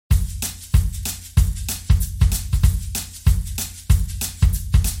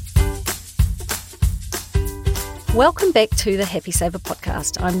Welcome back to the Happy Saver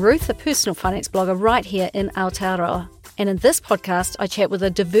podcast. I'm Ruth, a personal finance blogger right here in Aotearoa. And in this podcast, I chat with a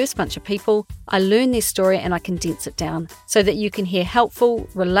diverse bunch of people. I learn their story and I condense it down so that you can hear helpful,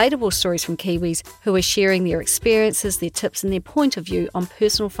 relatable stories from Kiwis who are sharing their experiences, their tips and their point of view on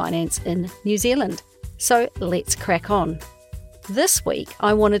personal finance in New Zealand. So let's crack on. This week,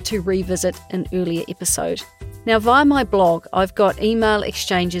 I wanted to revisit an earlier episode. Now, via my blog, I've got email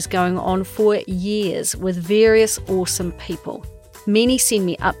exchanges going on for years with various awesome people. Many send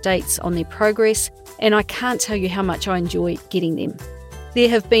me updates on their progress, and I can't tell you how much I enjoy getting them. There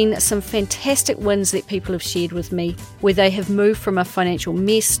have been some fantastic wins that people have shared with me, where they have moved from a financial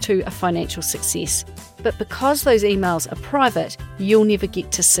mess to a financial success. But because those emails are private, you'll never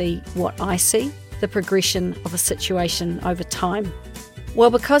get to see what I see, the progression of a situation over time. Well,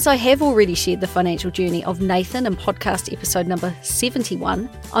 because I have already shared the financial journey of Nathan in podcast episode number 71,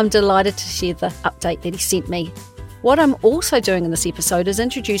 I'm delighted to share the update that he sent me. What I'm also doing in this episode is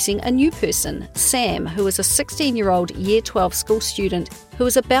introducing a new person, Sam, who is a 16-year-old Year 12 school student who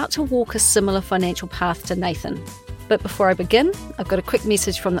is about to walk a similar financial path to Nathan. But before I begin, I've got a quick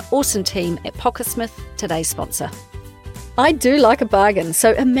message from the awesome team at Pocketsmith, today's sponsor. I do like a bargain,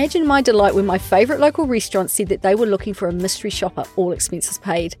 so imagine my delight when my favourite local restaurant said that they were looking for a mystery shopper, all expenses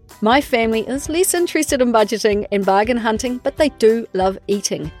paid. My family is less interested in budgeting and bargain hunting, but they do love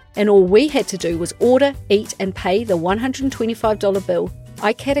eating. And all we had to do was order, eat and pay the $125 bill.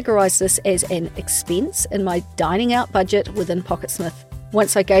 I categorised this as an expense in my dining out budget within Pocketsmith.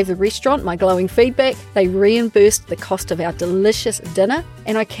 Once I gave the restaurant my glowing feedback, they reimbursed the cost of our delicious dinner,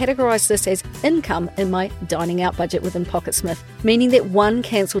 and I categorised this as income in my dining out budget within Pocketsmith, meaning that one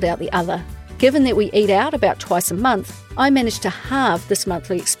cancelled out the other. Given that we eat out about twice a month, I managed to halve this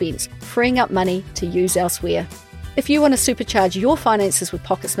monthly expense, freeing up money to use elsewhere. If you want to supercharge your finances with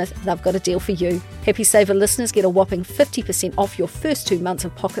Pocketsmith, they've got a deal for you. Happy Saver listeners get a whopping 50% off your first 2 months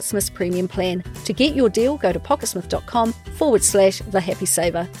of Pocketsmith's premium plan. To get your deal, go to pocketsmith.com/the Happy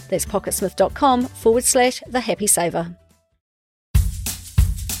Saver. That's pocketsmith.com/the Happy Saver.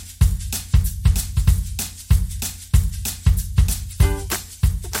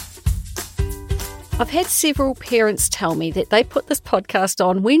 I've had several parents tell me that they put this podcast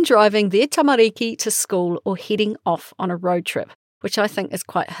on when driving their tamariki to school or heading off on a road trip, which I think is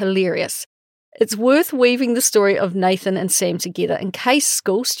quite hilarious. It's worth weaving the story of Nathan and Sam together in case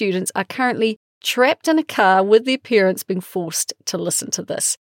school students are currently trapped in a car with their parents being forced to listen to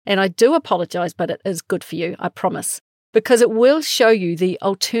this. And I do apologise, but it is good for you, I promise, because it will show you the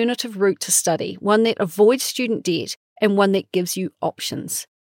alternative route to study, one that avoids student debt and one that gives you options.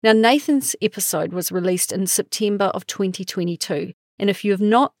 Now, Nathan's episode was released in September of 2022, and if you have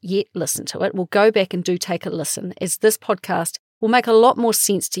not yet listened to it, well, go back and do take a listen, as this podcast will make a lot more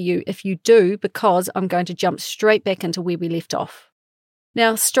sense to you if you do, because I'm going to jump straight back into where we left off.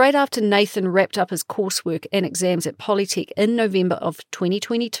 Now, straight after Nathan wrapped up his coursework and exams at Polytech in November of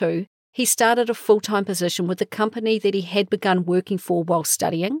 2022, he started a full-time position with the company that he had begun working for while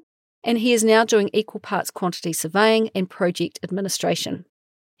studying, and he is now doing equal parts quantity surveying and project administration.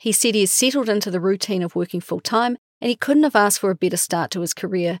 He said he has settled into the routine of working full-time, and he couldn't have asked for a better start to his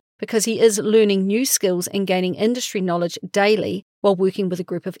career because he is learning new skills and gaining industry knowledge daily while working with a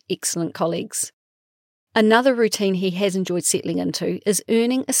group of excellent colleagues. Another routine he has enjoyed settling into is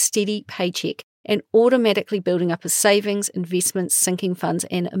earning a steady paycheck and automatically building up his savings, investments, sinking funds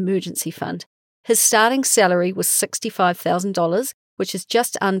and emergency fund. His starting salary was $65,000, which is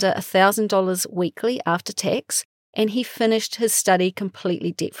just under $1,000 weekly after tax, and he finished his study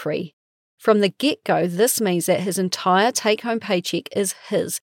completely debt-free. From the get-go, this means that his entire take-home paycheck is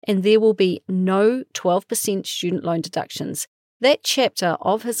his, and there will be no 12% student loan deductions. That chapter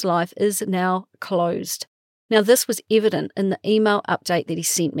of his life is now closed. Now, this was evident in the email update that he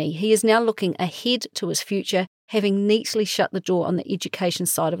sent me. He is now looking ahead to his future, having neatly shut the door on the education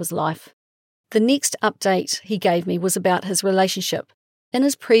side of his life. The next update he gave me was about his relationship. In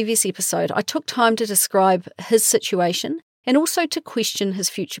his previous episode, I took time to describe his situation and also to question his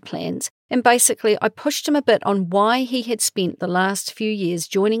future plans. And basically, I pushed him a bit on why he had spent the last few years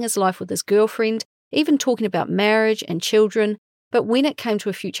joining his life with his girlfriend, even talking about marriage and children. But when it came to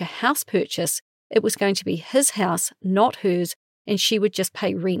a future house purchase, it was going to be his house, not hers, and she would just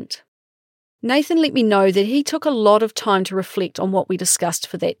pay rent. Nathan let me know that he took a lot of time to reflect on what we discussed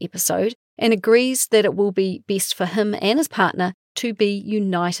for that episode and agrees that it will be best for him and his partner to be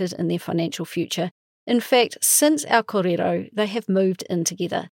united in their financial future. In fact, since our kōrero, they have moved in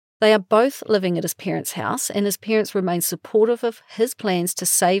together. They are both living at his parents' house, and his parents remain supportive of his plans to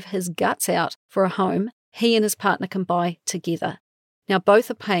save his guts out for a home he and his partner can buy together. Now,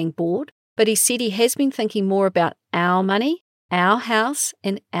 both are paying board, but he said he has been thinking more about our money, our house,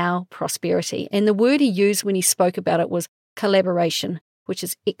 and our prosperity. And the word he used when he spoke about it was collaboration, which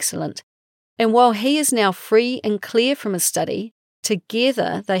is excellent. And while he is now free and clear from his study,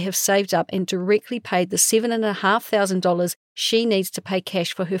 together they have saved up and directly paid the $7,500 she needs to pay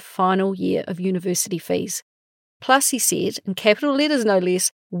cash for her final year of university fees. Plus, he said, in capital letters no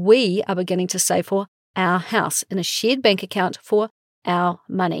less, we are beginning to save for our house in a shared bank account for our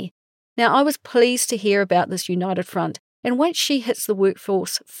money. Now, I was pleased to hear about this united front, and once she hits the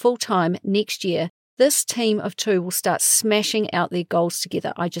workforce full-time next year, this team of two will start smashing out their goals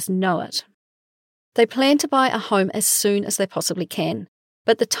together. I just know it. They plan to buy a home as soon as they possibly can,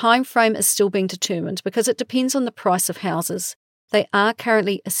 but the time frame is still being determined because it depends on the price of houses. They are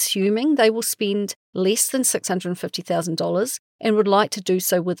currently assuming they will spend less than $650,000 and would like to do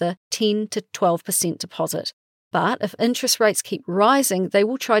so with a 10 to 12% deposit. But if interest rates keep rising, they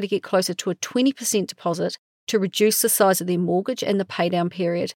will try to get closer to a 20% deposit to reduce the size of their mortgage and the paydown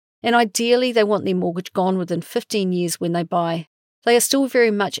period. And ideally, they want their mortgage gone within 15 years when they buy. They are still very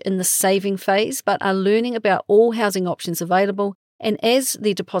much in the saving phase, but are learning about all housing options available. And as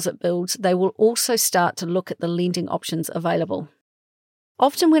their deposit builds, they will also start to look at the lending options available.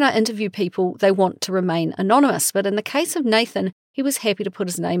 Often when I interview people, they want to remain anonymous, but in the case of Nathan, he was happy to put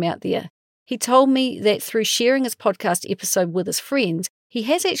his name out there. He told me that through sharing his podcast episode with his friends, he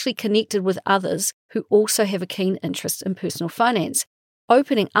has actually connected with others who also have a keen interest in personal finance.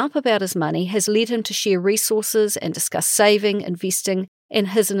 Opening up about his money has led him to share resources and discuss saving, investing, and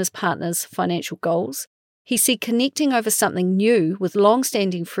his partner's financial goals. He said connecting over something new with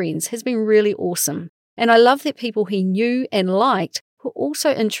long-standing friends has been really awesome. And I love that people he knew and liked were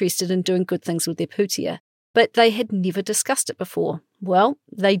also interested in doing good things with their pūtea, but they had never discussed it before. Well,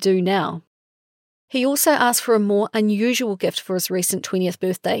 they do now. He also asked for a more unusual gift for his recent 20th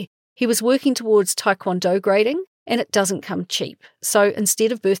birthday. He was working towards Taekwondo grading, and it doesn't come cheap. So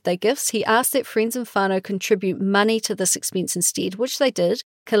instead of birthday gifts, he asked that friends and whānau contribute money to this expense instead, which they did,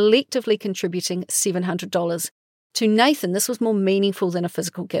 collectively contributing $700. To Nathan, this was more meaningful than a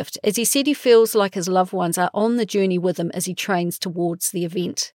physical gift, as he said he feels like his loved ones are on the journey with him as he trains towards the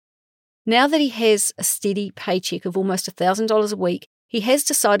event. Now that he has a steady paycheck of almost $1,000 a week, he has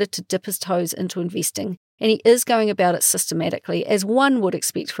decided to dip his toes into investing, and he is going about it systematically, as one would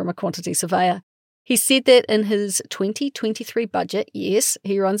expect from a quantity surveyor. He said that in his 2023 budget, yes,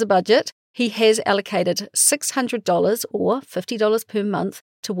 he runs a budget, he has allocated $600 or $50 per month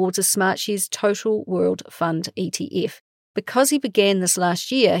towards a Smartshares Total World Fund ETF. Because he began this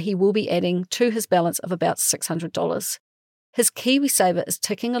last year, he will be adding to his balance of about $600. His KiwiSaver is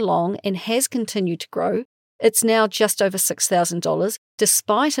ticking along and has continued to grow. It's now just over $6,000,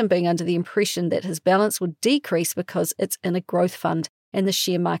 despite him being under the impression that his balance would decrease because it's in a growth fund and the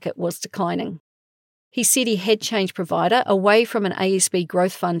share market was declining. He said he had changed provider away from an ASB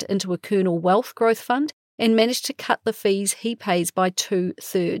growth fund into a Kernel Wealth growth fund and managed to cut the fees he pays by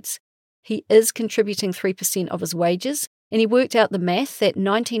 2/3. He is contributing 3% of his wages, and he worked out the math that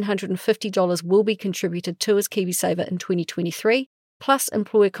 $1,950 will be contributed to his KiwiSaver in 2023, plus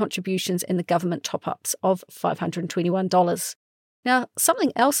employer contributions and the government top-ups of $521. Now,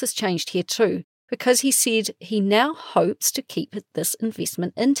 something else has changed here too, because he said he now hopes to keep this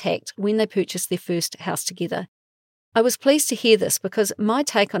investment intact when they purchase their first house together. I was pleased to hear this because my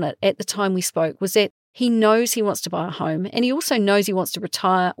take on it at the time we spoke was that he knows he wants to buy a home and he also knows he wants to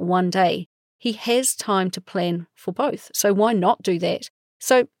retire one day. He has time to plan for both, so why not do that?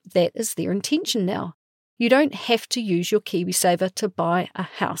 So that is their intention now. You don't have to use your KiwiSaver to buy a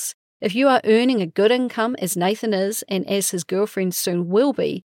house. If you are earning a good income, as Nathan is and as his girlfriend soon will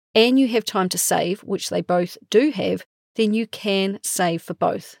be, and you have time to save, which they both do have, then you can save for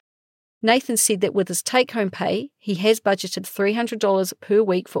both. Nathan said that with his take-home pay, he has budgeted $300 per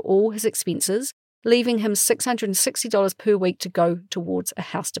week for all his expenses, leaving him $660 per week to go towards a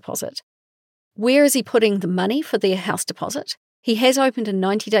house deposit. Where is he putting the money for their house deposit? He has opened a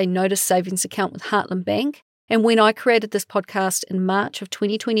 90-day notice savings account with Heartland Bank, and when I created this podcast in March of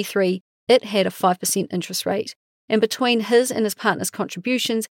 2023, it had a 5% interest rate. And between his and his partner's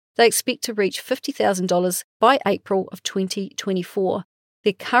contributions, they expect to reach $50,000 by April of 2024.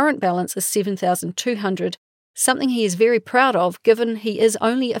 Their current balance is $7,200, something he is very proud of given he is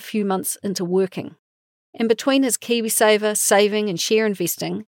only a few months into working. And between his KiwiSaver, saving and share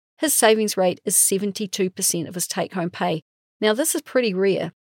investing, his savings rate is 72% of his take-home pay. Now this is pretty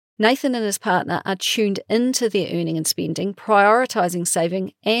rare. Nathan and his partner are tuned into their earning and spending, prioritising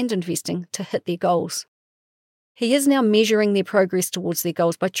saving and investing to hit their goals. He is now measuring their progress towards their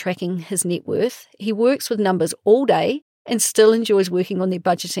goals by tracking his net worth. He works with numbers all day and still enjoys working on their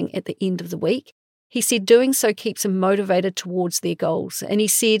budgeting at the end of the week. He said doing so keeps him motivated towards their goals. And he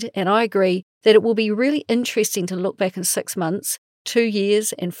said, and I agree, that it will be really interesting to look back in 6 months, 2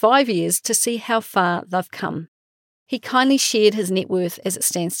 years, and 5 years to see how far they've come. He kindly shared his net worth as it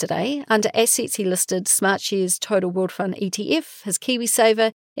stands today. Under assets, he listed Smartshares Total World Fund ETF, his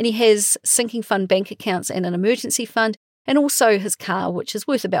KiwiSaver, and he has sinking fund bank accounts and an emergency fund, and also his car, which is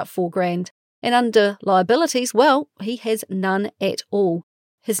worth about $4,000. And under liabilities, well, he has none at all.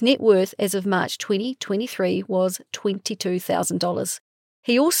 His net worth as of March 2023 was $22,000.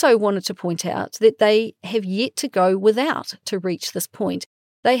 He also wanted to point out that they have yet to go without to reach this point.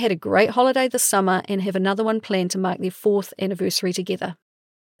 They had a great holiday this summer and have another one planned to mark their 4th anniversary together.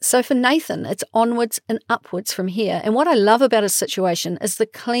 So for Nathan, it's onwards and upwards from here. And what I love about his situation is the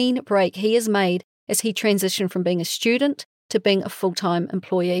clean break he has made as he transitioned from being a student to being a full-time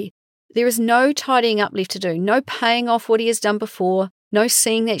employee. There is no tidying up left to do, no paying off what he has done before, no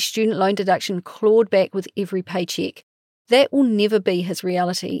seeing that student loan deduction clawed back with every paycheck. That will never be his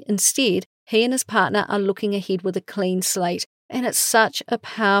reality. Instead, he and his partner are looking ahead with a clean slate, and it's such a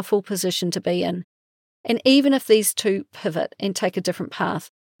powerful position to be in. And even if these two pivot and take a different path,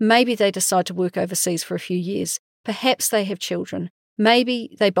 maybe they decide to work overseas for a few years, perhaps they have children,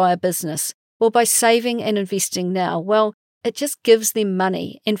 maybe they buy a business, or by saving and investing now, well, it just gives them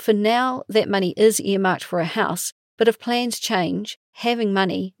money. And for now, that money is earmarked for a house, but if plans change, having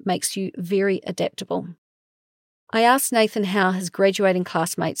money makes you very adaptable. I asked Nathan how his graduating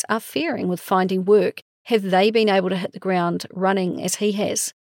classmates are faring with finding work. Have they been able to hit the ground running as he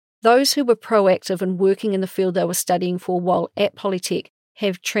has? Those who were proactive in working in the field they were studying for while at Polytech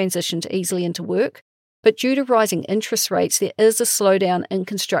have transitioned easily into work, but due to rising interest rates, there is a slowdown in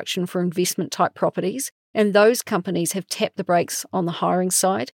construction for investment-type properties, and those companies have tapped the brakes on the hiring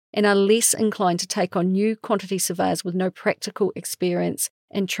side and are less inclined to take on new quantity surveyors with no practical experience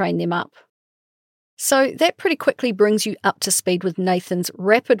and train them up. So that pretty quickly brings you up to speed with Nathan's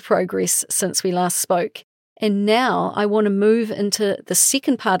rapid progress since we last spoke. And now I want to move into the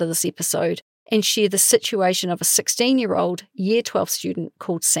second part of this episode and share the situation of a 16-year-old Year 12 student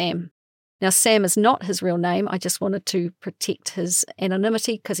called Sam. Now, Sam is not his real name. I just wanted to protect his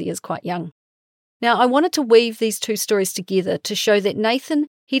anonymity because he is quite young. Now, I wanted to weave these two stories together to show that Nathan,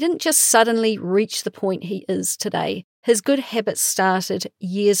 he didn't just suddenly reach the point he is today. His good habits started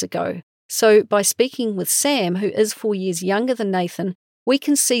years ago. So by speaking with Sam, who is 4 years younger than Nathan, we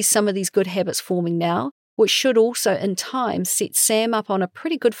can see some of these good habits forming now, which should also in time set Sam up on a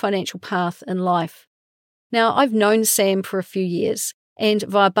pretty good financial path in life. Now, I've known Sam for a few years, and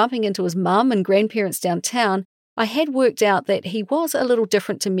via bumping into his mum and grandparents downtown, I had worked out that he was a little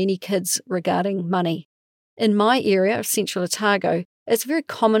different to many kids regarding money. In my area of Central Otago, it's very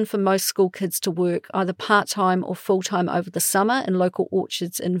common for most school kids to work either part-time or full-time over the summer in local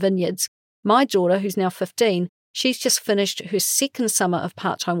orchards and vineyards. My daughter, who's now 15, she's just finished her second summer of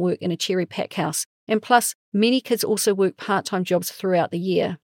part-time work in a cherry pack house, and plus, many kids also work part-time jobs throughout the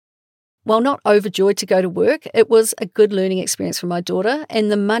year. While not overjoyed to go to work, it was a good learning experience for my daughter,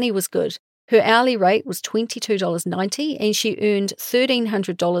 and the money was good. Her hourly rate was $22.90, and she earned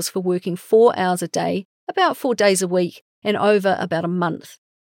 $1,300 for working 4 hours a day, about 4 days a week, and over about a month.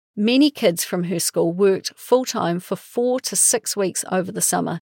 Many kids from her school worked full-time for 4 to 6 weeks over the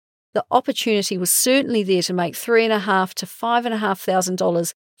summer. The opportunity was certainly there to make $3,500 to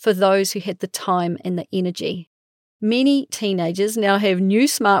 $5,500 for those who had the time and the energy. Many teenagers now have new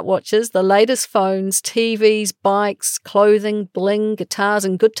smartwatches, the latest phones, TVs, bikes, clothing, bling, guitars,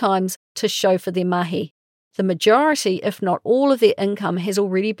 and good times to show for their mahi. The majority, if not all of their income has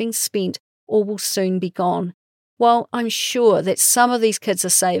already been spent or will soon be gone. While I'm sure that some of these kids are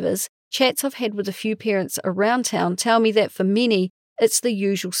savers, chats I've had with a few parents around town tell me that for many, it's the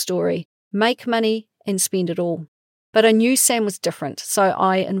usual story. Make money and spend it all. But I knew Sam was different, so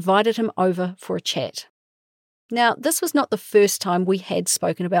I invited him over for a chat. Now, this was not the first time we had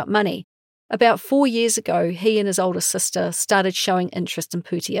spoken about money. About 4 years ago, he and his older sister started showing interest in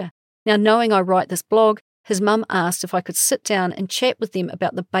Pūtea. Now, knowing I write this blog, his mum asked if I could sit down and chat with them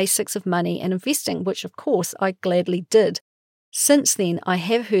about the basics of money and investing, which of course I gladly did. Since then, I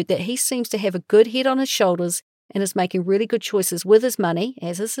have heard that he seems to have a good head on his shoulders and is making really good choices with his money,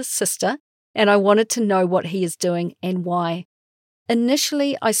 as is his sister, and I wanted to know what he is doing and why.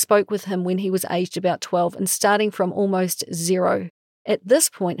 Initially, I spoke with him when he was aged about 12 and starting from almost zero. At this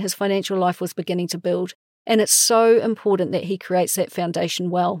point, his financial life was beginning to build, and it's so important that he creates that foundation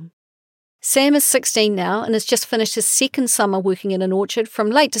well. Sam is 16 now and has just finished his second summer working in an orchard from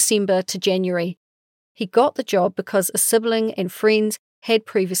late December to January. He got the job because a sibling and friends had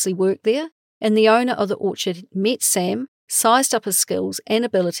previously worked there, and the owner of the orchard met Sam, sized up his skills and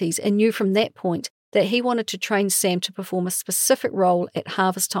abilities, and knew from that point that he wanted to train Sam to perform a specific role at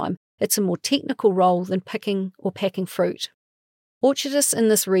harvest time. It's a more technical role than picking or packing fruit. Orchardists in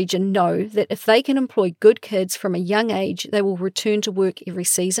this region know that if they can employ good kids from a young age, they will return to work every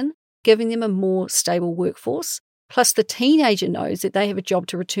season, giving them a more stable workforce. Plus, the teenager knows that they have a job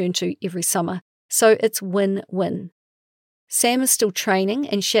to return to every summer. So it's win-win. Sam is still training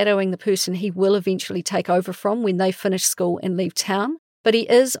and shadowing the person he will eventually take over from when they finish school and leave town, but he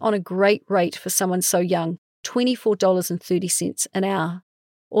is on a great rate for someone so young, $24.30 an hour.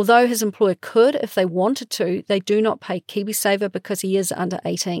 Although his employer could, if they wanted to, they do not pay KiwiSaver because he is under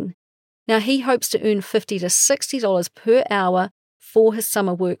 18. Now, he hopes to earn $50 to $60 per hour for his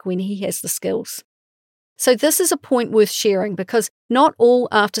summer work when he has the skills. So this is a point worth sharing because not all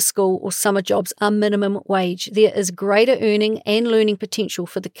after-school or summer jobs are minimum wage. There is greater earning and learning potential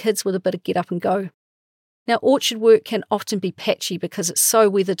for the kids with a bit of get up and go. Now, orchard work can often be patchy because it's so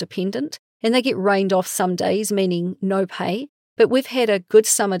weather dependent, and they get rained off some days, meaning no pay. But we've had a good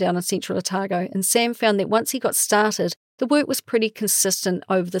summer down in Central Otago, and Sam found that once he got started, the work was pretty consistent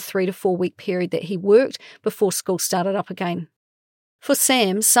over the 3 to 4 week period that he worked before school started up again. For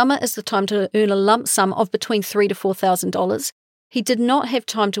Sam, summer is the time to earn a lump sum of between $3,000 to $4,000. He did not have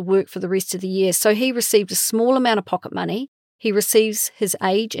time to work for the rest of the year, so he received a small amount of pocket money. He receives his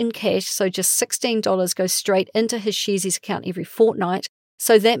age in cash, so just $16 goes straight into his Sharesies account every fortnight,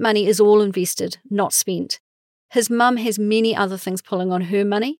 so that money is all invested, not spent. His mum has many other things pulling on her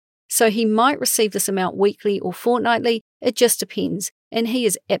money, so he might receive this amount weekly or fortnightly, it just depends, and he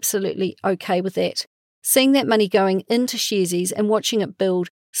is absolutely okay with that. Seeing that money going into Sharesies and watching it build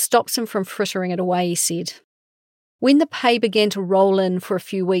stops him from frittering it away, he said. When the pay began to roll in for a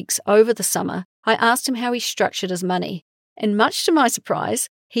few weeks over the summer, I asked him how he structured his money, and much to my surprise,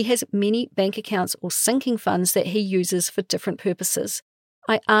 he has many bank accounts or sinking funds that he uses for different purposes.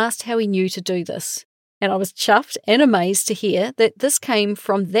 I asked how he knew to do this, and I was chuffed and amazed to hear that this came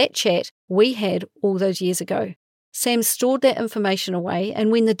from that chat we had all those years ago. Sam stored that information away,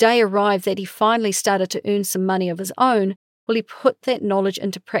 and when the day arrived that he finally started to earn some money of his own, well, he put that knowledge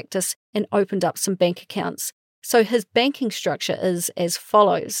into practice and opened up some bank accounts. So his banking structure is as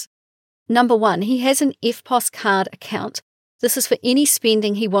follows. Number 1, he has an EFTPOS card account. This is for any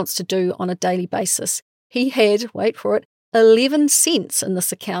spending he wants to do on a daily basis. He had, wait for it, 11 cents in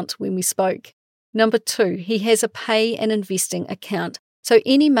this account when we spoke. Number 2, he has a pay and investing account. So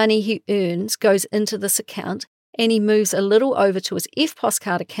any money he earns goes into this account, and he moves a little over to his EFTPOS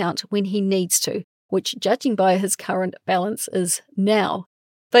card account when he needs to, which, judging by his current balance, is now.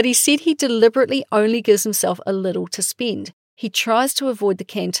 But he said he deliberately only gives himself a little to spend. He tries to avoid the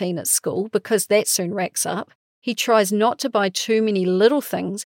canteen at school because that soon racks up. He tries not to buy too many little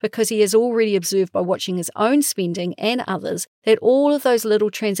things because he has already observed by watching his own spending and others that all of those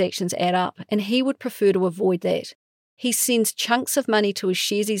little transactions add up, and he would prefer to avoid that. He sends chunks of money to his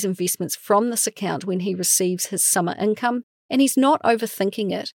Sharesies investments from this account when he receives his summer income, and he's not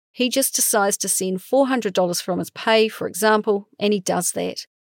overthinking it. He just decides to send $400 from his pay, for example, and he does that.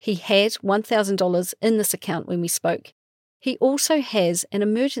 He had $1,000 in this account when we spoke. He also has an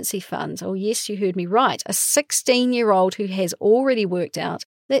emergency fund. Oh yes, you heard me right. A 16-year-old who has already worked out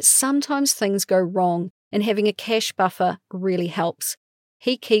that sometimes things go wrong, and having a cash buffer really helps.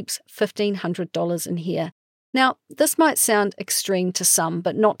 He keeps $1,500 in here. Now, this might sound extreme to some,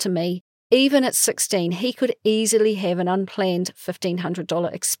 but not to me. Even at 16, he could easily have an unplanned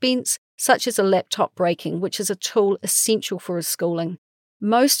 $1,500 expense, such as a laptop breaking, which is a tool essential for his schooling.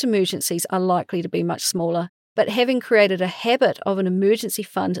 Most emergencies are likely to be much smaller, but having created a habit of an emergency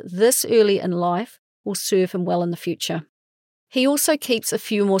fund this early in life will serve him well in the future. He also keeps a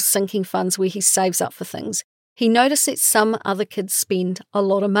few more sinking funds where he saves up for things. He noticed that some other kids spend a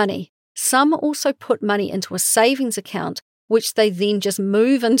lot of money. Some also put money into a savings account, which they then just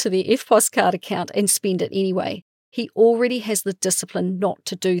move into their EFTPOS card account and spend it anyway. He already has the discipline not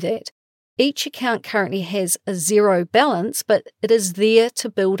to do that. Each account currently has a zero balance, but it is there to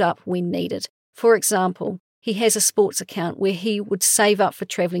build up when needed. For example, he has a sports account where he would save up for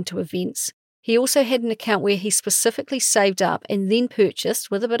travelling to events. He also had an account where he specifically saved up and then purchased,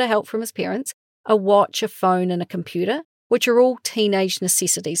 with a bit of help from his parents, a watch, a phone, and a computer, which are all teenage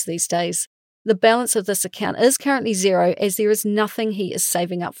necessities these days. The balance of this account is currently zero, as there is nothing he is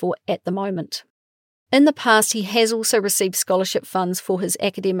saving up for at the moment. In the past, he has also received scholarship funds for his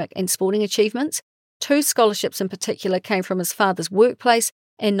academic and sporting achievements. 2 scholarships in particular came from his father's workplace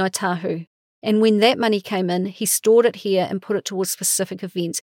and Ngāi Tahu. And when that money came in, he stored it here and put it towards specific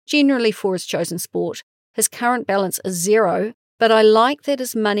events, generally for his chosen sport. His current balance is zero, But I like that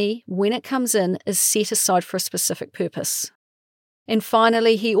his money, when it comes in, is set aside for a specific purpose. And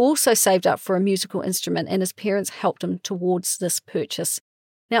finally, he also saved up for a musical instrument, and his parents helped him towards this purchase.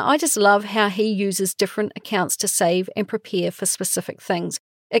 Now, I just love how he uses different accounts to save and prepare for specific things.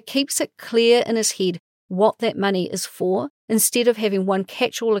 It keeps it clear in his head what that money is for, instead of having one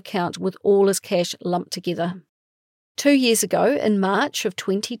catch-all account with all his cash lumped together. 2 years ago, in March of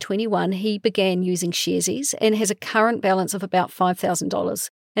 2021, he began using Sharesies and has a current balance of about $5,000.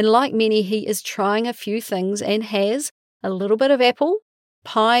 And like many, he is trying a few things and has a little bit of Apple,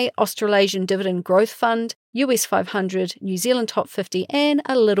 Pi Australasian Dividend Growth Fund, US 500, New Zealand Top 50, and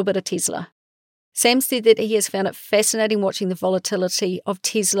a little bit of Tesla. Sam said that he has found it fascinating watching the volatility of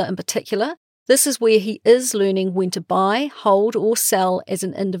Tesla in particular. This is where he is learning when to buy, hold, or sell as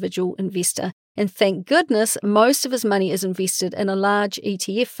an individual investor. And thank goodness, most of his money is invested in a large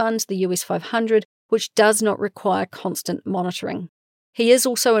ETF fund, the US 500, which does not require constant monitoring. He is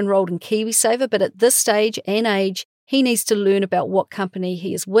also enrolled in KiwiSaver, but at this stage and age, he needs to learn about what company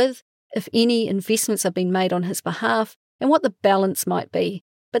he is with, if any investments have been made on his behalf, and what the balance might be.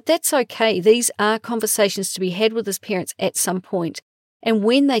 But that's okay. These are conversations to be had with his parents at some point. And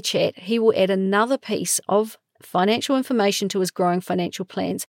when they chat, he will add another piece of financial information to his growing financial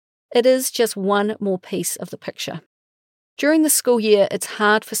plans. It is just one more piece of the picture. During the school year, it's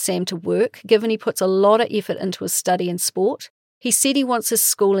hard for Sam to work, given he puts a lot of effort into his study and sport. He said he wants his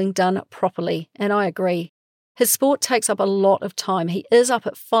schooling done properly, and I agree. His sport takes up a lot of time. He is up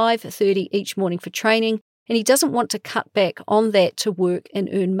at 5:30 each morning for training, and he doesn't want to cut back on that to work and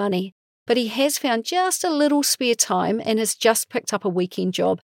earn money. But he has found just a little spare time and has just picked up a weekend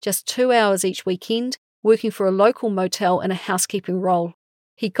job, just 2 hours each weekend, working for a local motel in a housekeeping role.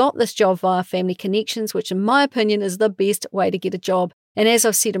 He got this job via Family Connections, which in my opinion is the best way to get a job. And as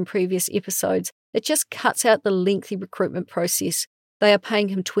I've said in previous episodes, it just cuts out the lengthy recruitment process. They are paying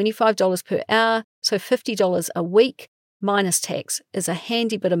him $25 per hour, so $50 a week, minus tax, is a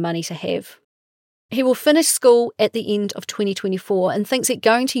handy bit of money to have. He will finish school at the end of 2024 and thinks that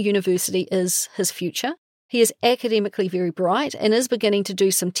going to university is his future. He is academically very bright and is beginning to do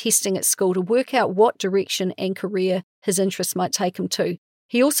some testing at school to work out what direction and career his interests might take him to.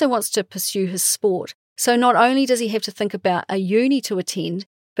 He also wants to pursue his sport, so not only does he have to think about a uni to attend,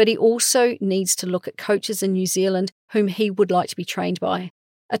 but he also needs to look at coaches in New Zealand whom he would like to be trained by.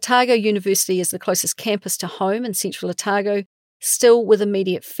 Otago University is the closest campus to home in central Otago. Still, with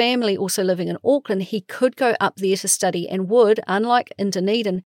immediate family also living in Auckland, he could go up there to study and would, unlike in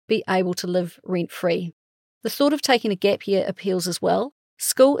Dunedin, be able to live rent-free. The thought of taking a gap year appeals as well.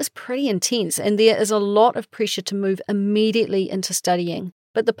 School is pretty intense and there is a lot of pressure to move immediately into studying,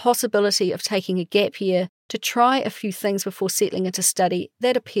 but the possibility of taking a gap year to try a few things before settling into study,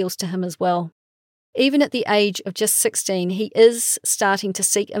 that appeals to him as well. Even at the age of just 16, he is starting to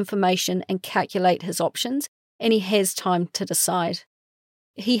seek information and calculate his options, and he has time to decide.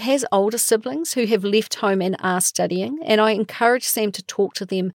 He has older siblings who have left home and are studying, and I encourage Sam to talk to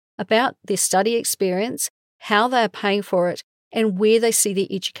them about their study experience, how they are paying for it, and where they see their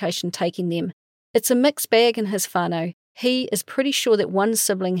education taking them. It's a mixed bag in his whānau. He is pretty sure that one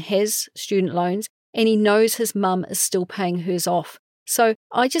sibling has student loans, and he knows his mum is still paying hers off. So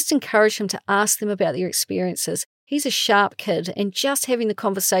I just encourage him to ask them about their experiences. He's a sharp kid, and just having the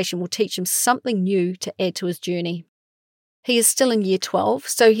conversation will teach him something new to add to his journey. He is still in year 12,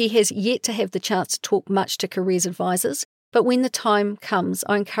 so he has yet to have the chance to talk much to careers advisors, but when the time comes,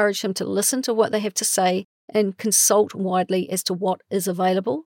 I encourage him to listen to what they have to say and consult widely as to what is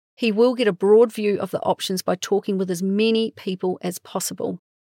available. He will get a broad view of the options by talking with as many people as possible.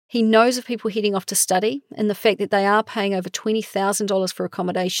 He knows of people heading off to study, and the fact that they are paying over $20,000 for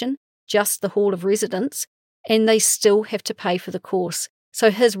accommodation, just the hall of residence, and they still have to pay for the course.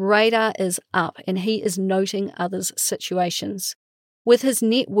 So his radar is up and he is noting others' situations. With his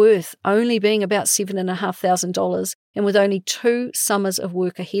net worth only being about $7,500 and with only 2 summers of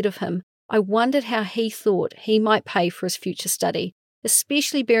work ahead of him, I wondered how he thought he might pay for his future study,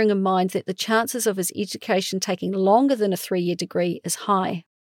 especially bearing in mind that the chances of his education taking longer than a 3-year degree is high.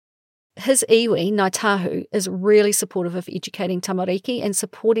 His iwi, Ngāi Tahu, is really supportive of educating tamariki and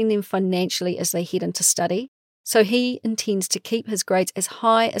supporting them financially as they head into study, so he intends to keep his grades as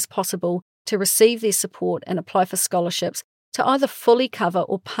high as possible to receive their support and apply for scholarships to either fully cover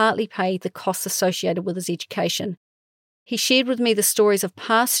or partly pay the costs associated with his education. He shared with me the stories of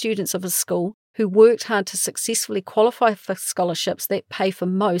past students of his school who worked hard to successfully qualify for scholarships that pay for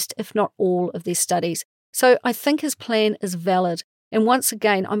most, if not all, of their studies. So I think his plan is valid. And once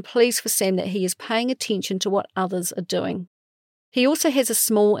again, I'm pleased for Sam that he is paying attention to what others are doing. He also has a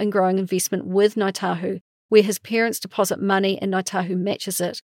small and growing investment with Ngāi Tahu, where his parents deposit money and Ngāi Tahu matches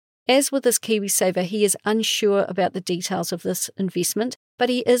it. As with this KiwiSaver, he is unsure about the details of this investment, but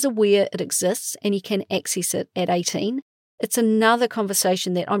he is aware it exists and he can access it at 18. It's another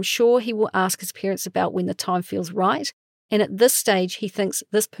conversation that I'm sure he will ask his parents about when the time feels right, and at this stage he thinks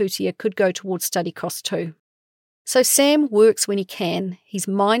this pūtea could go towards study costs too. So Sam works when he can, he's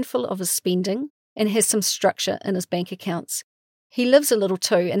mindful of his spending, and has some structure in his bank accounts. He lives a little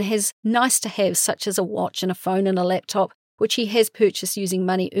too and has nice-to-haves such as a watch and a phone and a laptop, which he has purchased using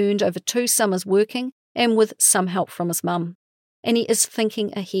money earned over 2 summers working and with some help from his mum. And he is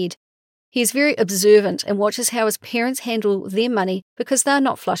thinking ahead. He is very observant and watches how his parents handle their money because they're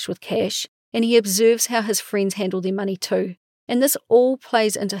not flush with cash, and he observes how his friends handle their money too. And this all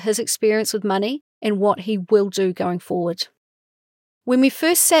plays into his experience with money and what he will do going forward. When we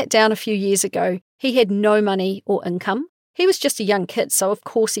first sat down a few years ago, he had no money or income. He was just a young kid, so of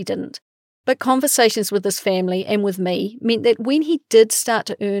course he didn't. But conversations with his family and with me meant that when he did start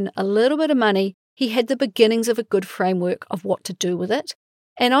to earn a little bit of money, he had the beginnings of a good framework of what to do with it.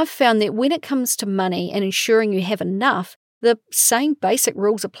 And I've found that when it comes to money and ensuring you have enough, the same basic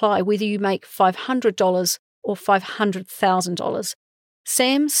rules apply whether you make $500 or $500,000.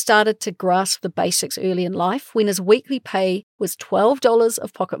 Sam started to grasp the basics early in life when his weekly pay was $12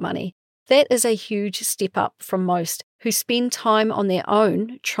 of pocket money. That is a huge step up from most who spend time on their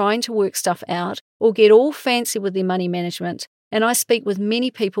own trying to work stuff out or get all fancy with their money management. And I speak with many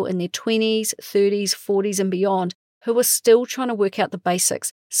people in their 20s, 30s, 40s and beyond who are still trying to work out the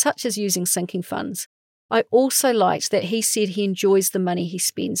basics, such as using sinking funds. I also liked that he said he enjoys the money he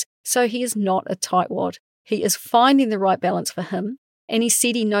spends, so he is not a tightwad. He is finding the right balance for him, and he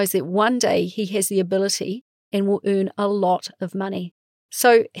said he knows that one day he has the ability and will earn a lot of money.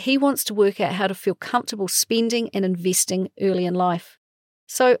 So he wants to work out how to feel comfortable spending and investing early in life.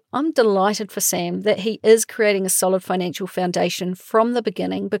 So I'm delighted for Sam that he is creating a solid financial foundation from the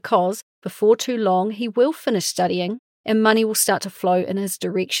beginning because before too long he will finish studying and money will start to flow in his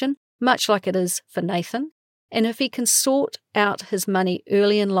direction, much like it is for Nathan. And if he can sort out his money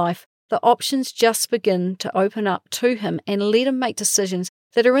early in life, the options just begin to open up to him and let him make decisions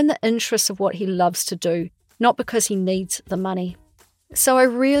that are in the interest of what he loves to do, not because he needs the money. So I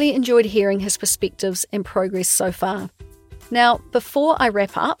really enjoyed hearing his perspectives and progress so far. Now, before I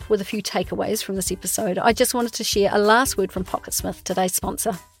wrap up with a few takeaways from this episode, I just wanted to share a last word from Pocketsmith, today's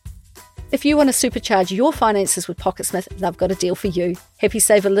sponsor. If you want to supercharge your finances with Pocketsmith, they've got a deal for you. Happy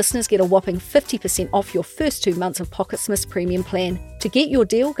Saver listeners get a whopping 50% off your first 2 months of Pocketsmith's premium plan. To get your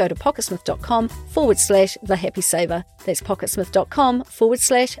deal, go to pocketsmith.com/thehappysaver. That's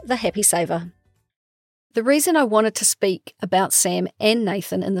pocketsmith.com/thehappysaver. The reason I wanted to speak about Sam and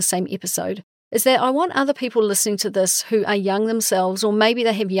Nathan in the same episode is that I want other people listening to this who are young themselves, or maybe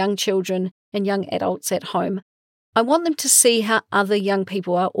they have young children and young adults at home. I want them to see how other young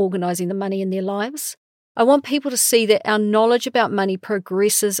people are organising the money in their lives. I want people to see that our knowledge about money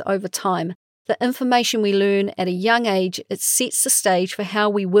progresses over time. The information we learn at a young age, it sets the stage for how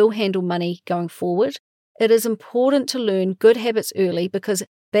we will handle money going forward. It is important to learn good habits early because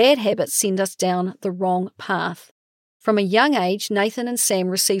bad habits send us down the wrong path. From a young age, Nathan and Sam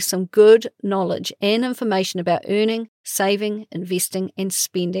received some good knowledge and information about earning, saving, investing, and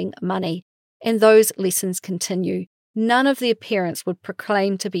spending money. And those lessons continue. None of their parents would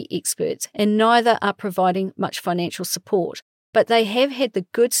proclaim to be experts, and neither are providing much financial support. But they have had the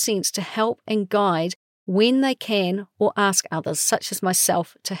good sense to help and guide when they can, or ask others, such as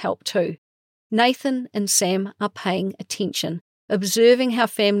myself, to help too. Nathan and Sam are paying attention, observing how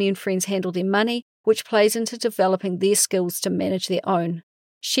family and friends handle their money, which plays into developing their skills to manage their own.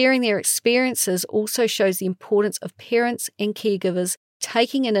 Sharing their experiences also shows the importance of parents and caregivers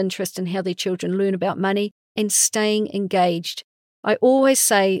taking an interest in how their children learn about money and staying engaged. I always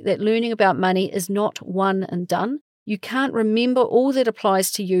say that learning about money is not one and done. You can't remember all that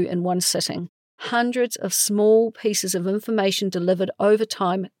applies to you in one sitting. Hundreds of small pieces of information delivered over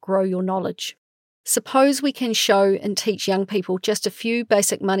time grow your knowledge. Suppose we can show and teach young people just a few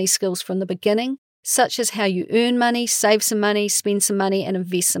basic money skills from the beginning, such as how you earn money, save some money, spend some money, and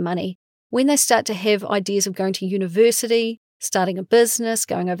invest some money. When they start to have ideas of going to university, starting a business,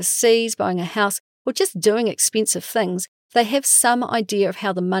 going overseas, buying a house, or just doing expensive things, they have some idea of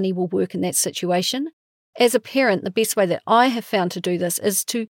how the money will work in that situation. As a parent, the best way that I have found to do this is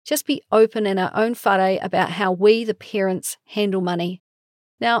to just be open in our own whare about how we, the parents, handle money.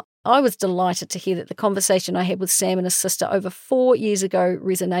 Now, I was delighted to hear that the conversation I had with Sam and his sister over 4 years ago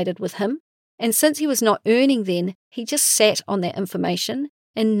resonated with him. And since he was not earning then, he just sat on that information.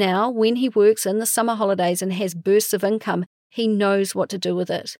 And now, when he works in the summer holidays and has bursts of income, he knows what to do with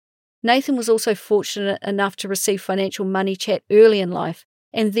it. Nathan was also fortunate enough to receive Financial Money Chat early in life,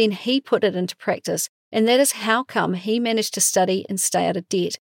 and then he put it into practice, and that is how come he managed to study and stay out of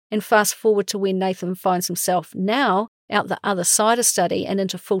debt. And fast forward to when Nathan finds himself now out the other side of study and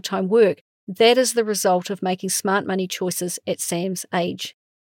into full-time work. That is the result of making smart money choices at Sam's age.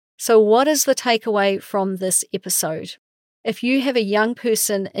 So what is the takeaway from this episode? If you have a young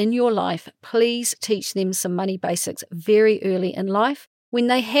person in your life, please teach them some money basics very early in life when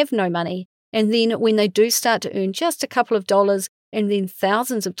they have no money. And then when they do start to earn just a couple of dollars and then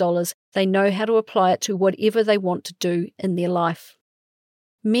thousands of dollars, they know how to apply it to whatever they want to do in their life.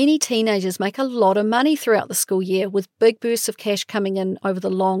 Many teenagers make a lot of money throughout the school year with big bursts of cash coming in over the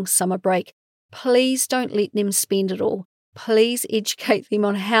long summer break. Please don't let them spend it all. Please educate them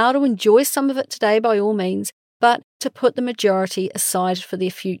on how to enjoy some of it today by all means, but to put the majority aside for their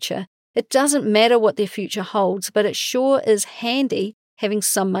future. It doesn't matter what their future holds, but it sure is handy having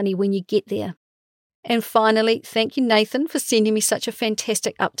some money when you get there. And finally, thank you, Nathan, for sending me such a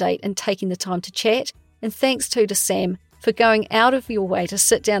fantastic update and taking the time to chat. And thanks too to Sam for going out of your way to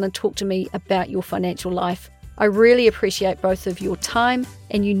sit down and talk to me about your financial life. I really appreciate both of your time,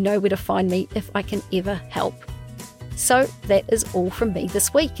 and you know where to find me if I can ever help. So that is all from me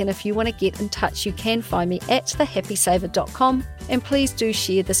this week, and if you want to get in touch, you can find me at thehappysaver.com, and please do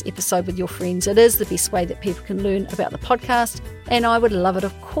share this episode with your friends. It is the best way that people can learn about the podcast, and I would love it,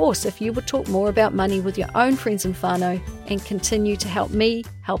 of course, if you would talk more about money with your own friends and whānau and continue to help me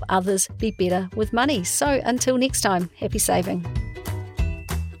help others be better with money. So until next time, happy saving.